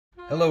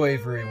Hello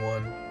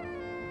everyone.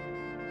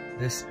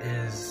 This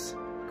is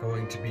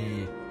going to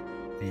be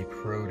the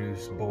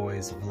Produce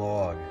Boys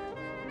vlog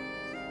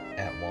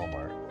at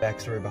Walmart.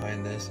 Backstory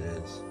behind this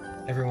is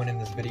everyone in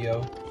this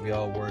video, we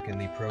all work in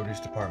the produce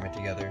department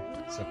together,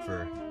 except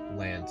for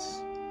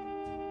Lance.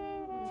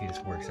 He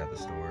just works at the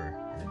store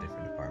in a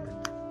different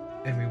department.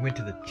 And we went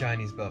to the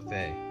Chinese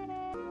buffet,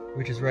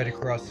 which is right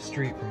across the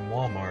street from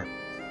Walmart.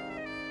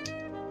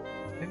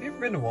 Have you ever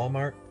been to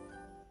Walmart?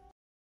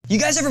 You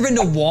guys ever been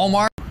to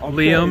Walmart? Okay,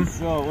 Liam,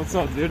 so what's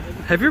up, dude?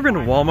 have you ever been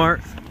to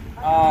Walmart?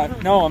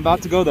 No, I'm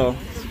about to go though.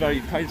 It's very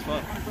tight as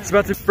fuck. It's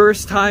about the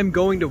first time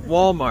going to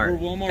Walmart.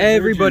 We're Walmart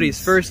Everybody's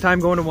virgins. first time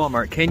going to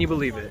Walmart. Can you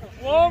believe it?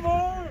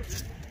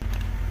 Walmart!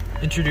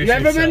 Introduce You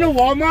yourself. ever been to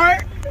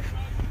Walmart?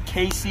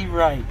 Casey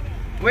Wright.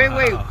 Wait.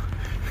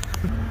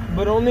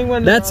 But only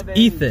when That's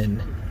Ethan.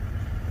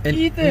 And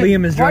Ethan,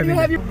 Liam is why do you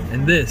driving. have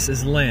And this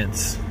is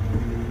Lance.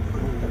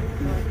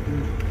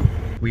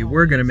 We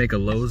were gonna make a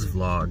Lowe's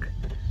vlog,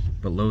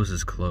 but Lowe's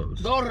is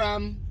closed, Go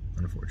Ram.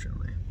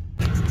 unfortunately.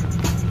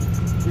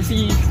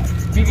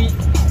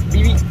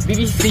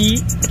 BBC.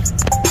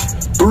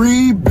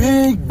 3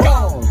 big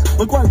balls.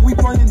 Look like we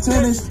playing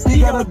tennis.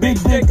 He got a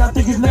big dick. I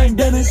think his name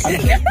Dennis. All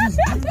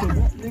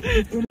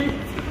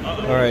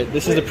right,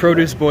 this is the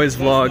Produce Boys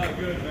vlog.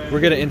 We're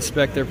gonna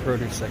inspect their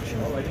produce section.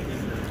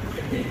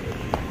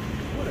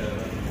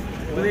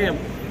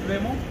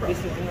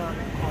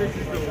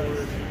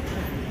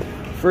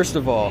 First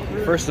of all,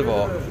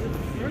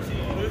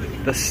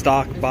 the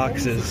stock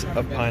boxes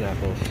of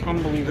pineapples.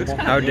 Unbelievable.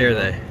 How dare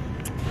they?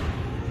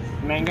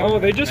 Mango. Oh,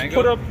 they just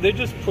put up the They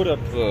just put up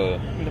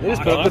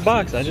the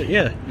box. Yeah,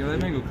 Yeah,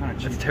 that mango kind of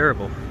cheap. that's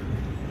terrible.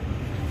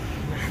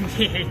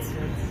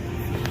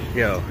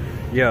 Yo,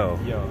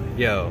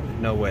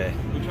 no way.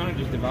 We're trying to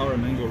just devour a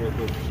mango real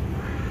quick.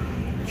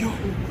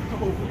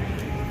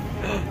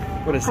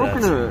 What is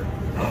that?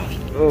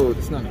 Oh,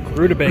 it's not.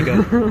 Rutabaga.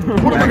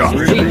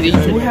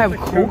 You have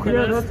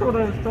coconut. That's what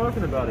I was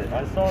talking about.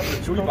 I saw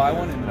it. Should we buy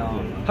one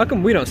and How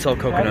come we don't sell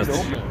coconuts?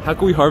 how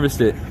can we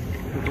harvest it?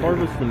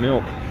 Harvest the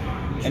milk.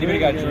 Anybody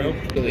got drill?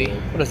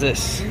 What is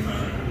this?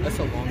 That's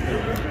a long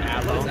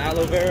It's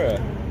aloe vera.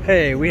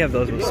 Hey, we have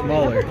those with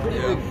smaller.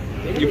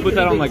 You put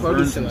that on like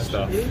burns and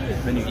stuff,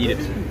 then you eat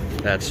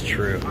it. That's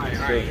true.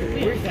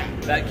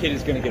 That kid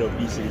is gonna get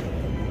obesity.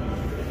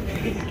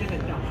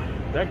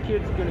 That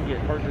kid's gonna get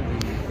heart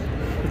disease.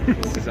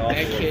 This is awful.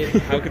 That kid.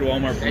 How could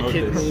Walmart promote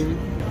this?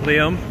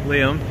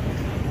 Liam.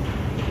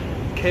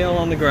 Kale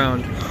on the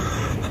ground.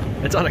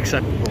 It's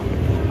unacceptable.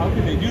 How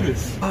can they do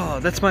this? Oh,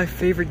 that's my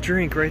favorite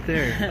drink right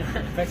there.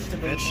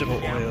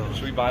 Vegetable oil.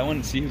 Should we buy one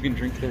and see who can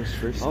drink theirs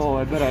first? Oh,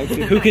 I bet I could.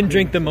 Who can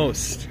drink the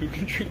most? Who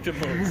can drink the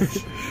most?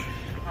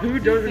 Who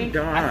doesn't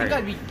die? I think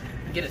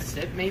I'd get a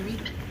sip, maybe.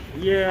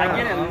 Yeah.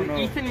 I don't know.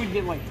 Ethan would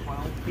get like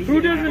 12.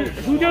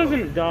 Who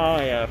doesn't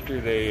die after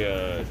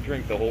they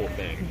drink the whole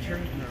thing?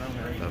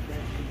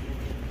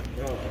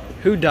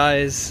 Who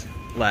dies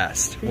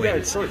last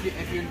wins.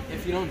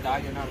 If you don't die,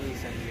 you're not really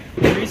sending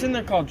it. The reason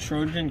they're called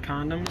Trojan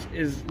condoms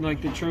is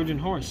like the Trojan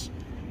horse,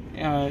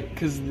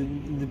 because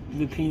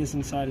the penis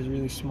inside is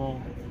really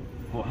small.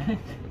 What? I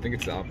think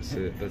it's the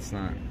opposite. That's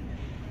not.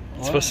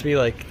 It's supposed to be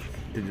like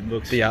It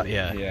looks. yeah.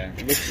 Yeah.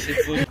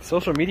 It looks.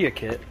 Social media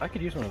kit. I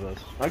could use one of those.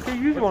 I could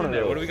use one of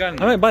those. What do we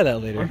got? I might buy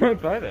that later. I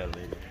might buy that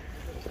later.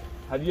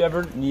 Have you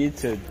ever needed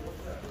to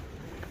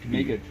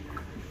make a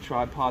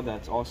tripod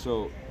that's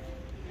also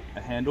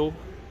a handle?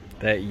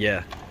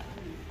 Yeah.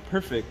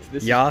 Perfect.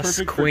 This Yas is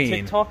perfect queen. for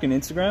TikTok and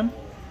Instagram.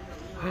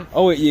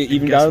 Oh wait, you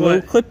even guess got a little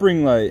what? clip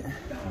ring light.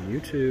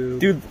 YouTube.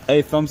 Dude,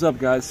 hey, thumbs up,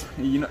 guys.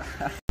 You know.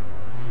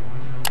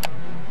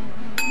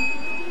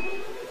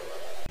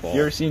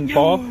 You ever seen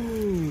Paul?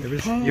 You ever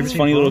seen Funny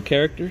Paul? little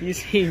character. You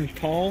seen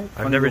Paul?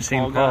 I've never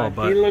seen Paul,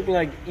 but He looked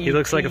like he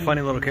looks like a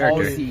funny little Paul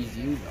character. sees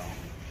you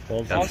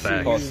though. That's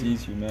facts. Paul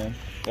sees you, man.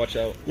 Watch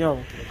out. Yo,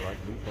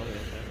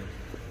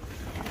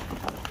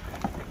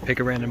 Pick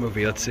a random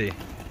movie. Let's see.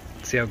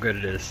 See how good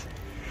it is.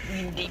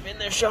 deep in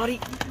there, shawty.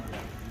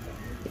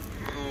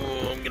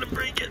 Oh, I'm gonna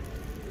break it.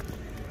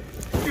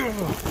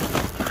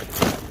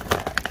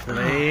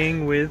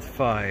 Playing with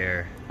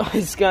fire.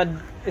 It's got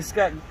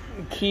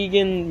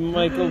Keegan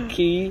Michael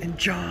Key And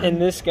John. and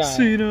this guy.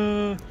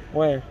 Cena.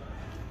 Where?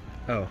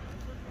 Oh,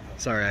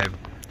 sorry. I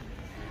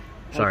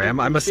think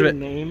must you see have. a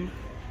name.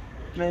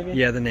 Maybe.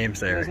 Yeah, the name's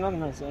there. There's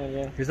nothing to say.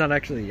 Yeah. He's not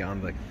actually on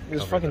the.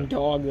 This cover, fucking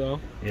though. dog though.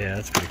 Yeah,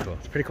 that's pretty cool.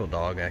 It's a pretty cool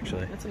dog,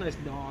 actually. That's a nice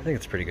I dog. think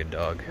it's a pretty good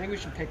dog. I think we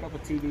should pick up a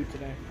TV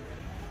today.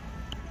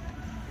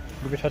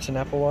 You ever touch an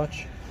Apple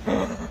Watch?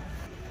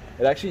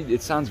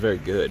 It sounds very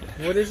good.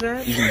 What is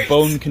that? Using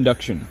bone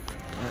conduction.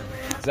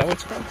 Is that what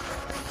it's called?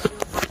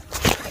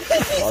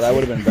 Oh, that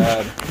would have been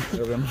bad. That would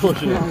have been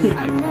unfortunate.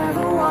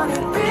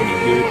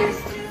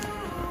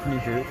 Can you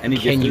hear it? Any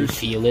Can you gifters?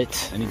 feel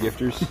it? Any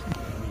gifters?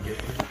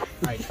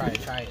 Alright,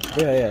 try it.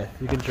 Yeah.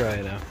 You can try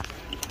it now.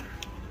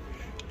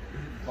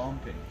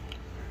 Bumping.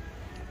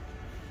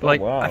 But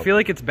like, wow. I feel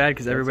like it's bad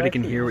because everybody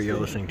can hear what you're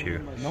listening to.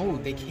 No,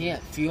 they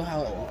can't. Feel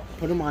how.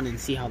 Put them on and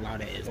see how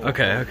loud it is.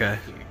 Okay.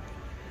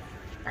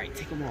 Alright,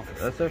 take them off.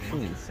 That's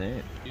actually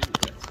insane.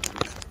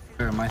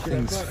 My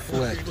thing's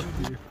flipped.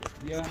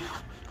 Yeah.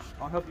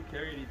 I'll help you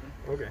carry it, Ethan.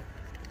 Okay.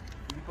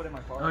 Can you put it in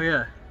my car? Oh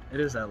yeah, it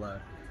is that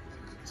loud.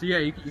 So yeah,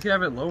 you can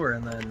have it lower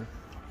and then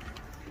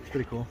it's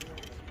pretty cool.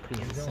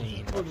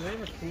 Insane.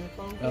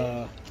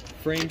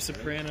 Frame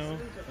Soprano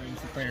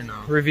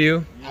No.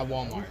 review. At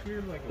Walmart.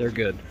 They're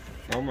good.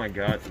 Oh my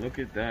god, look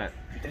at that.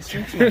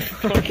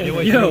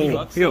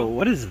 Yo,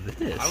 what is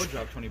this? I would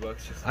drop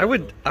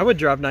 $20. I would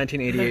drop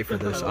 1988 for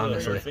this,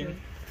 honestly.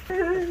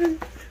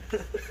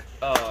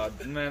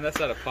 Man, that's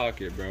out of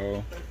pocket,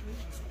 bro.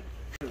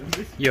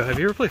 Yo, have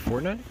you ever played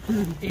Fortnite?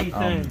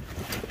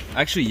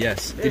 Actually,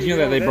 yes. Did you know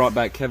that they brought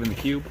back Kevin the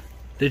Cube?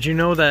 Did you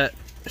know that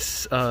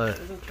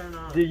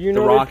Did you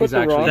The Rock is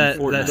actually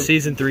that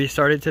season 3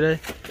 started today?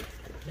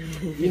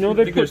 You know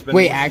they put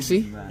Wait,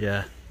 actually?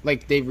 Yeah.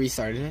 Like they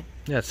restarted it?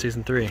 Yeah, it's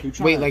season 3.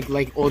 Wait,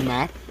 like old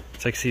map?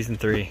 It's like season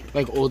 3.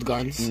 Like old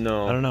guns?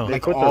 No. I don't know. They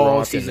Like put the all Rock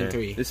in season there.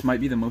 3. This might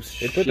be the most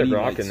They put the shitty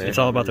Rock in there. lightsaber It's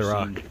all about I've the ever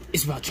Rock. seen.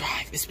 It's about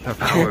drive. It's Our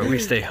about power, we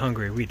stay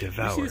hungry, we You see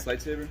devour. this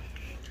lightsaber?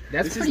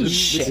 That's This pretty is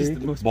shit. This is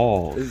the most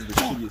balls. This is the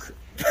shittiest.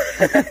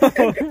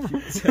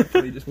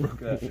 Definitely just broke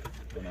that.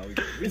 Well, now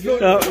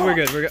We're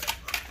good, we're good.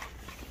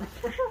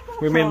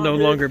 We may no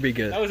longer be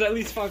good. That was at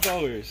least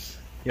 $5.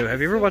 Yo, have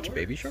you ever watched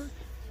Baby Shark?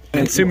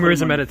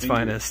 Consumerism at its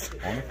finest.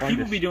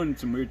 People be doing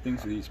some weird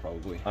things with these,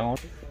 probably. Oh,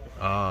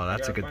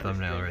 that's a good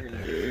thumbnail right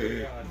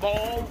there.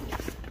 Ball.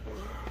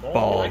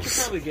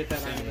 Balls. Probably get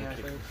that out of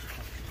there.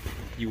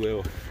 You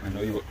will. I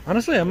know you will.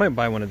 Honestly, I might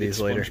buy one of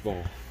these later.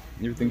 SpongeBob.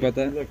 You ever think about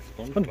that?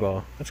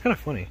 SpongeBob. That's kind of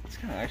funny. It's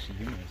kind of actually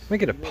humorous.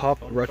 Make it a pop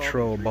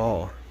retro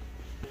ball.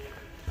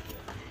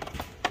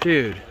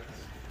 Dude,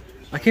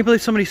 I can't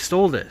believe somebody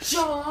stole this.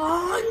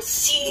 John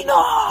Cena!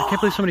 I can't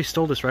believe somebody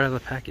stole this right out of the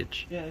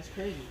package. Yeah, that's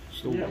crazy.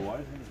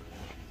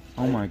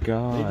 Oh my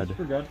god.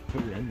 forgot to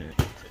put it in there.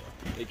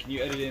 Hey, can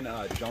you edit in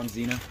John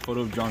Cena?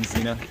 Photo of John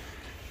Cena?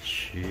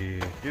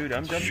 Shit. Dude,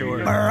 I'm done.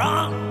 Sure.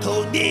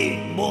 头地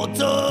莫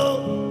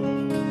走，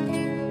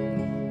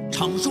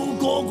唱首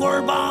歌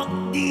歌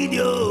帮你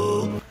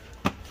留。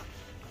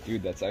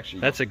 Dude, that's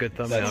actually... That's a good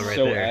thumbnail That's right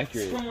so there.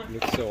 accurate. It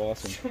looks so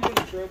awesome.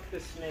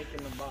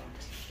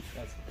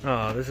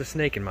 Oh, there's a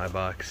snake in my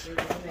box.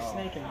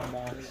 Snake in my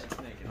box.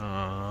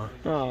 Uh-huh.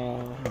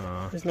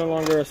 Aw. There's no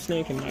longer a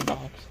snake in my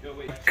box.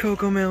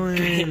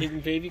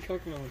 Cocomelon. Baby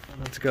Cocomelon.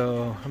 Let's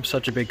go. I'm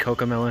such a big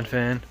Cocomelon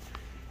fan.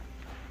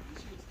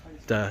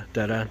 Da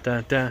da da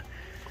da da.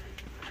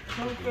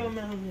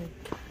 Cocomelon.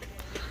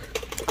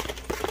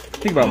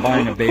 Think about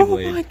buying a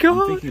Beyblade. Oh my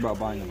god. I'm thinking about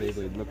buying a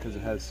Beyblade. Look, because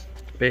it has...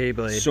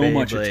 Beyblade, So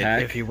much Beyblade.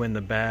 attack. If you win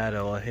the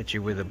battle, I'll hit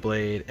you with a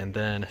blade and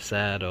then a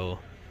saddle.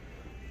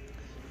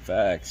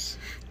 Facts.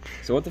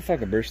 So what the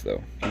fuck a burst,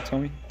 though? Can you tell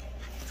me?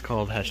 It's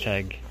called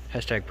hashtag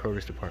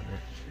produce department.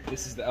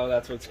 This is the... Oh,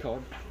 that's what it's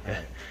called?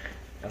 Yeah.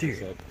 That's what's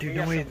Dude, up. dude, We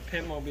no got way. some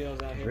pit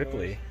mobiles out here.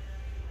 Ripley.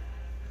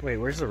 Wait,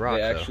 where's the rock?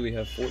 They though? actually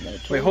have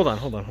Fortnite. Wait, hold on.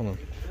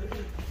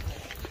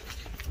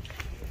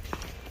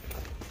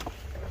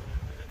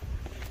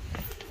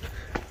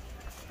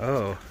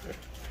 Oh.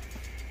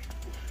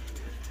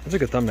 That's a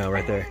good thumbnail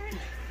right there.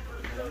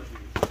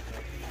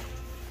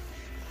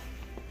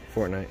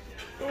 Fortnite.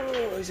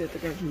 Oh, is it the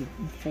guy from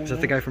Is that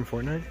the guy from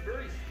Fortnite?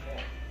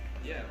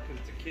 Yeah,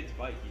 because it's a kid's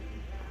bike.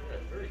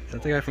 Is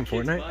that the guy from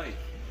Fortnite?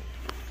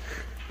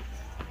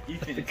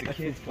 Ethan, it's a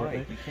kid's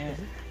bike. You can't...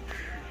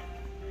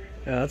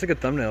 Yeah, that's a good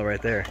thumbnail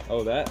right there.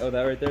 Oh, that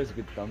right there is a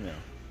good thumbnail.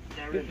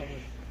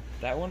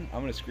 That one, I'm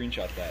gonna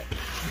screenshot that.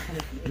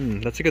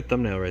 That's a good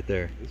thumbnail right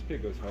there. This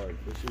pic goes hard.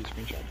 Let's see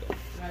screenshot that.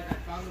 Guys, I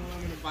found the one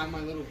I'm gonna buy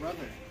my little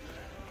brother.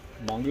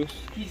 Mongoose?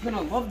 He's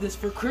gonna love this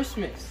for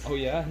Christmas. Oh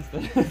yeah,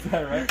 is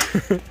that right?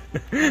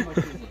 How much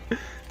is it?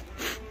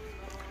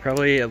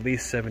 Probably at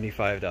least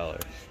 $75.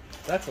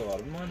 That's a lot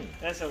of money.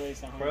 That's at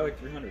least Probably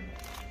like $300.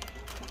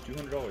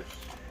 $200.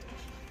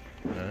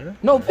 Huh?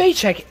 No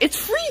paycheck. It's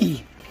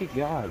free. Good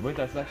God, wait,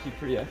 that's actually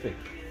pretty epic.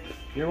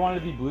 You ever wanted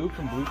to be Blue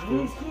from Blue's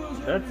Clues?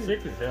 That's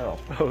sick as hell.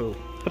 Oh,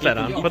 put that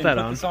on. Put that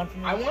on. This on for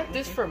me? I want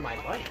this for my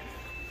bike.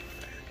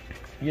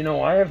 You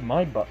know, I have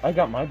my bike. I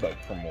got my bike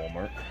from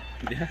Walmart.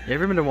 Yeah. You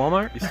ever been to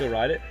Walmart? You still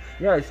ride it?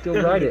 Yeah, I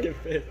still ride it.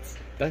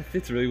 That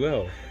fits really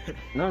well.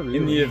 Not really.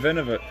 In the event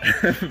of a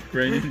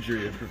brain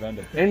injury or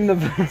preventive. In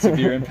the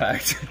Severe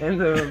impact. in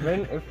the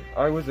event if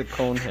I was a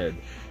cone head.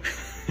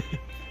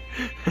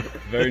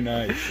 Very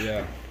nice,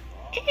 yeah.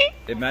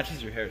 It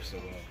matches your hair so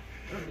well.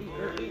 The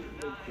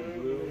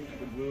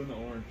blue and the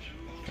orange.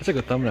 That's a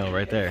good thumbnail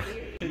right there.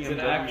 It's an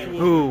actual...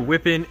 Ooh,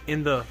 whipping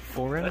in the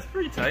foreign. That's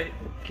pretty tight.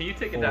 Can you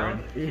take it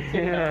down?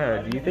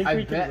 Yeah. Do you think I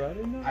we bet. can ride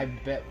it now? I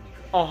bet.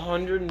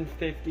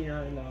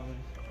 $159.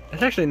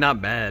 That's actually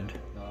not bad.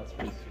 No, that's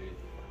pretty sweet.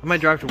 I might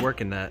drive to work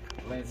in that.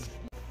 Lance.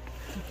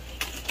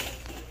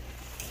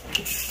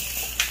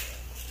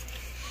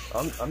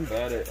 I'm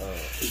bad at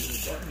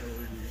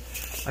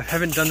I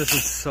haven't done this in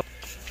so.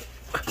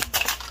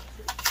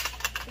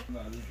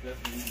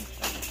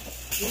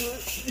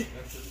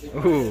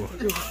 Ooh.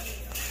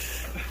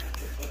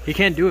 He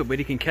can't do it, but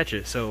he can catch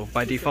it. So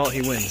by default,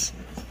 he wins.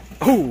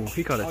 Oh,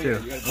 he caught it too.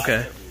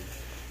 Okay.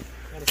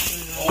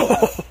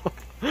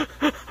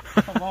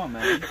 Come on,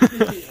 man. Can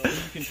you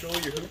control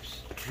your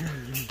hoops?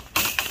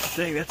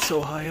 Dang, that's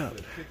so high up.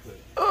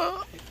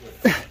 Oh,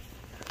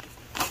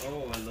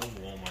 I love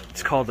Walmart.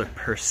 It's called a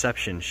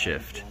perception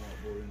shift.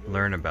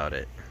 Learn about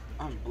it.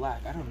 I'm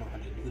black. I don't know how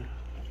to do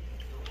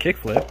that.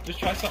 Kickflip. Just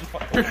try something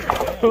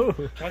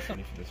fun. Try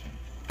something for this one.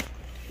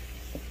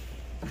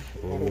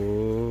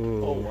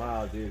 Oh. Oh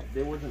wow, dude,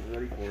 they wasn't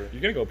ready for it.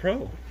 You're gonna go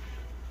pro.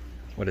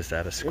 What is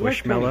that? A You're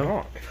like Tony squishmallow?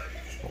 Hawk.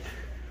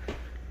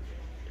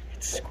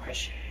 It's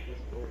squishy.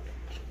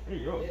 There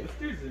you go. This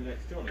dude's the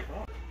next Tony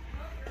Hawk.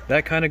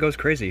 That kind of goes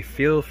crazy.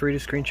 Feel free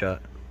to screenshot.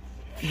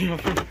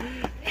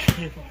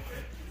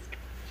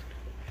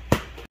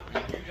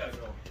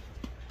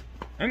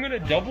 I'm gonna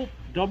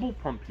double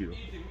pump you.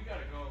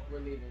 We're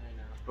leaving right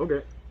now.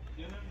 Okay.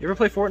 You ever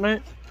play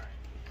Fortnite?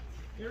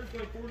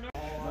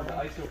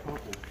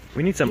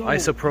 We need some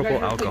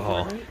isopropyl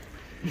alcohol.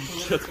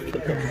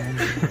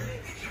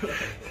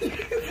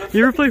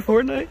 You ever play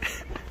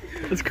Fortnite?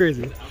 That's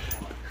crazy.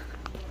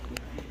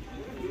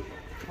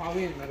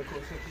 Probably in medical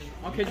section.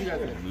 I'll catch you guys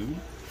later.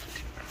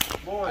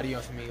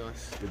 Adios,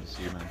 amigos. Good to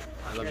see you, man.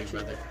 I love you,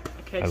 brother.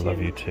 I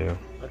love you too.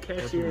 I'll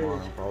catch you.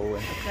 I'll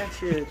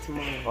catch you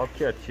tomorrow. I'll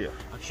catch you.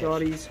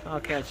 Shorties, I'll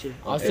catch you.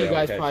 I'll see you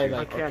guys I'll probably I'll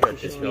like catch you,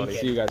 this shorty.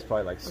 week. See you guys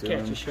probably like I'll catch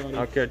soon. you, shorty.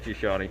 I'll catch you,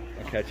 shawty.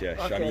 I'll catch you,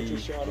 I'll catch you,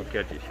 shawty. I'll shorty.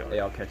 catch you, shawty. Hey,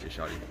 I'll catch you,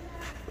 shawty.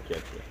 I'll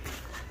catch you.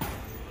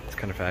 It's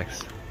kind of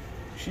facts.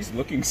 She's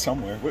looking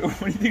somewhere. What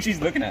do you think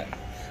she's looking at?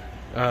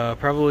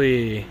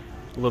 Probably a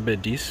little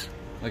bit decent.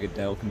 Like a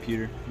Dell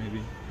computer, maybe.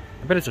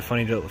 I bet it's a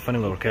funny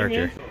little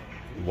character.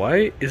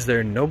 Why is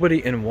there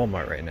nobody in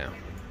Walmart right now?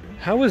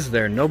 How is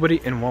there nobody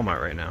in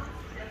Walmart right now?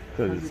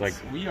 Because it's like,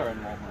 We are in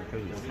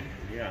Walmart.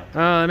 yeah.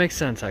 That makes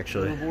sense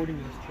actually. Avoiding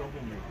this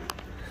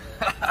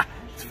troublemaker.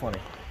 It's funny.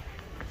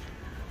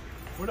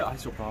 What an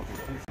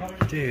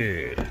isopropyl.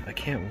 Dude, I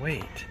can't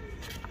wait.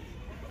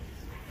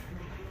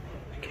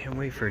 I can't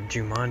wait for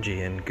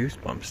Jumanji and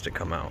Goosebumps to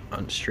come out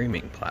on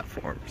streaming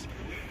platforms.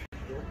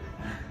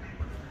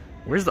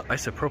 Where's the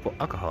isopropyl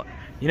alcohol?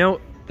 You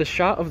know, the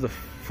shot of the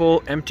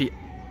full empty,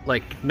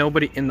 like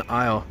nobody in the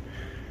aisle.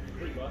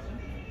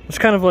 It's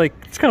kind of like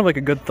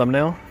a good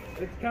thumbnail.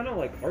 It's kind of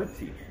like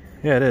artsy.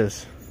 Yeah, it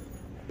is.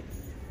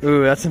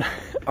 Ooh, that's an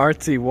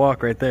artsy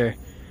walk right there.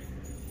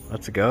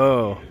 Let's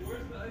go.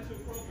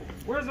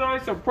 Where's the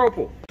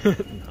isopropyl?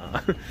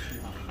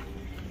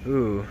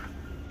 Ooh,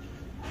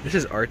 this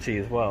is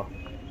artsy as well.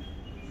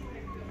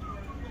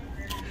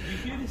 You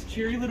hear this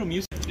cheery little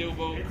music?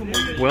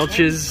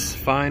 Welch's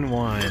Fine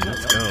Wine.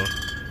 Let's go.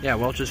 Yeah,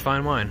 Welch's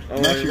Fine Wine.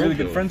 I'm actually really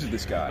good friends with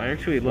this guy. I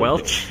actually love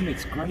Welch? He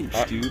makes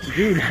grapes, dude.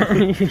 Dude,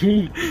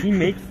 he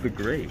makes the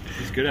grape.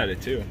 He's good at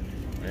it too.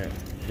 Yeah.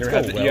 You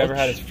ever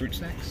had his fruit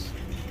snacks?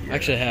 I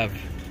actually have.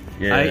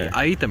 Yeah.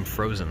 I eat them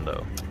frozen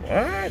though.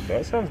 What?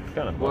 That sounds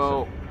kind of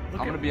Well, Look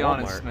I'm at gonna be Walmart.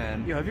 honest,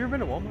 man. Yo, have you ever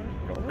been to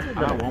Walmart? I'm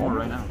at Walmart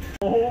right now.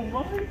 Oh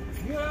my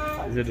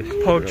god! Is it a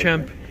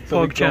PogChamp? So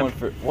we're going PogChamp.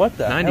 for what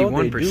the hell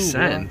they do,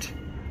 91%.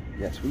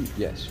 bro?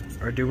 Yes.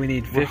 Or do we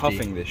need 50? We're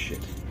huffing this shit.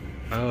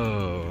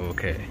 Oh,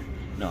 okay.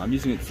 No, I'm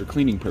using it for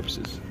cleaning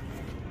purposes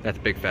That's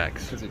big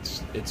facts.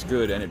 because it's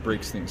good and it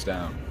breaks things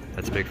down.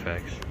 That's big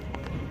facts.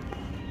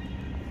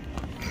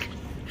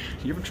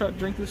 You ever try to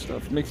drink this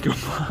stuff? It makes you go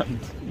blind.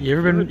 You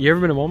ever been to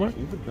Walmart?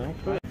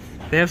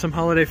 They have some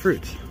holiday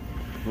fruits.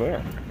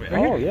 Where? Right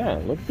Oh here. yeah,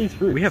 look at these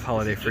fruits. We have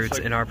holiday fruits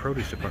in our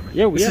produce department.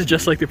 Yeah, we this have is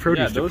just like the Yeah,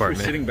 produce those were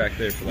department. sitting back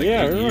there for like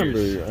yeah, I 8 remember.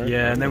 years.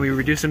 Yeah, and then we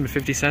reduced them to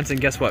 50 cents, and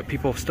guess what?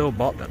 People still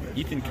bought them.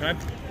 Ethan, can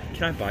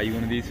I buy you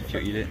one of these if you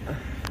eat it?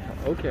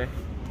 Okay.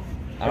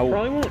 I I'll-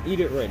 probably won't eat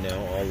it right now.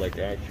 I'll like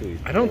actually.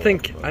 I don't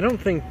think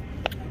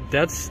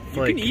that's You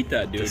like can eat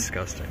that, dude.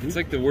 disgusting. It's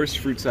like the worst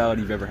fruit salad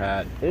you've ever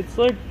had. It's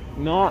like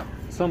not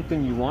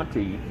something you want to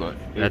eat, but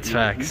That's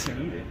facts. You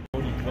can eat it.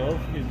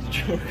 Is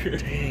Joker.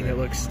 Dang, it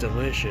looks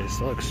delicious.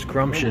 It looks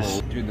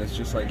scrumptious. Dude, that's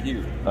just like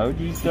you. How would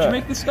you eat Did that? you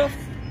make this stuff?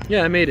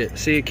 Yeah, I made it.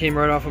 See, it came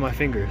right off of my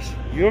fingers.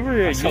 You ever?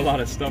 That's a lot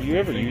of stuff. You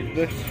ever use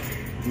this?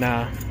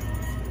 Nah.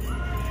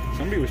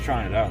 Somebody was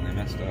trying it out and they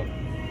messed up.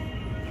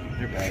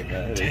 They're bad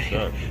at that.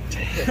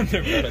 Dang.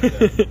 They're bad at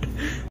that.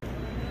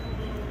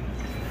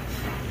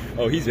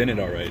 Oh, he's in it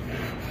all right.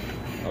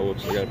 Oh,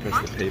 whoops! I gotta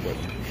press the pay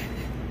button.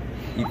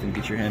 Ethan,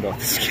 get your hand off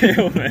the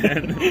scale,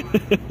 man.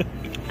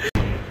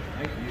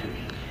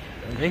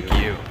 Thank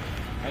you.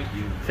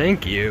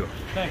 Thank you.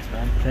 Thanks,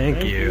 man.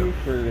 Thank you.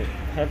 for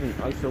having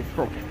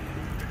isopropyl.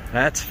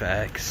 That's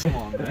facts. Come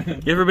on,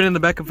 man. You ever been in the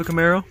back of a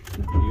Camaro?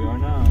 You are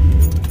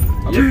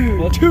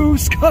now. Two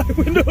sky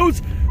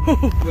windows.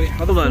 Oh, Wait,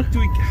 how the hold on. fuck do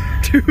we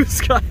get? Two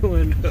sky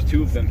windows. There's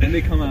two of them, and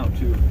they come out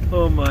too.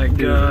 Oh my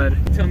god.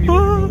 Tell me.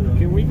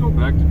 Can we go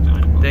back to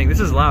time? Dang, this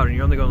is loud, and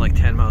you're only going like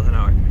 10 miles an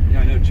hour.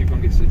 Yeah, I know. Chico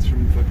gets it's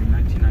from fucking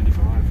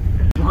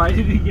 1995. Why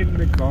did he get in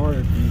the car?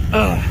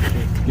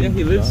 Yeah,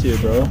 he lives here,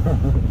 bro.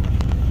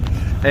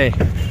 Hey,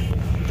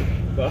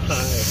 Bye.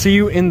 see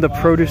you in the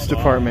produce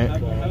department.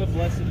 Have a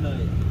blessed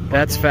night.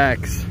 That's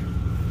facts.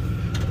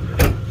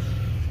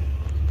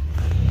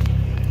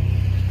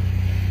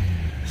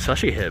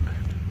 Sushi Hib.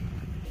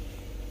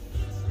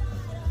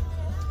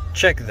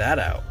 Check that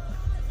out.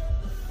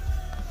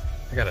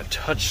 I got a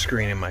touch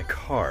screen in my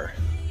car.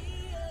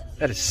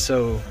 That is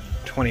so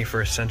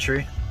 21st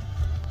century.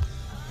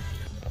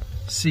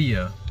 See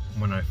ya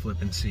when I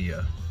flip and see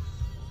ya.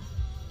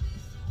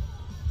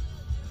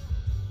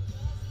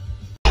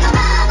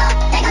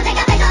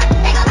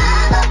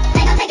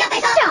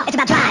 It's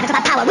about drive, it's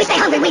about power. We stay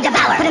hungry, we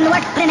devour. Put in the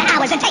work, put in the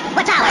hours, and take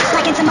what's ours.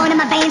 Like in Simone in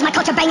my veins, my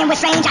culture banging with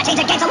strange. I change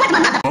again.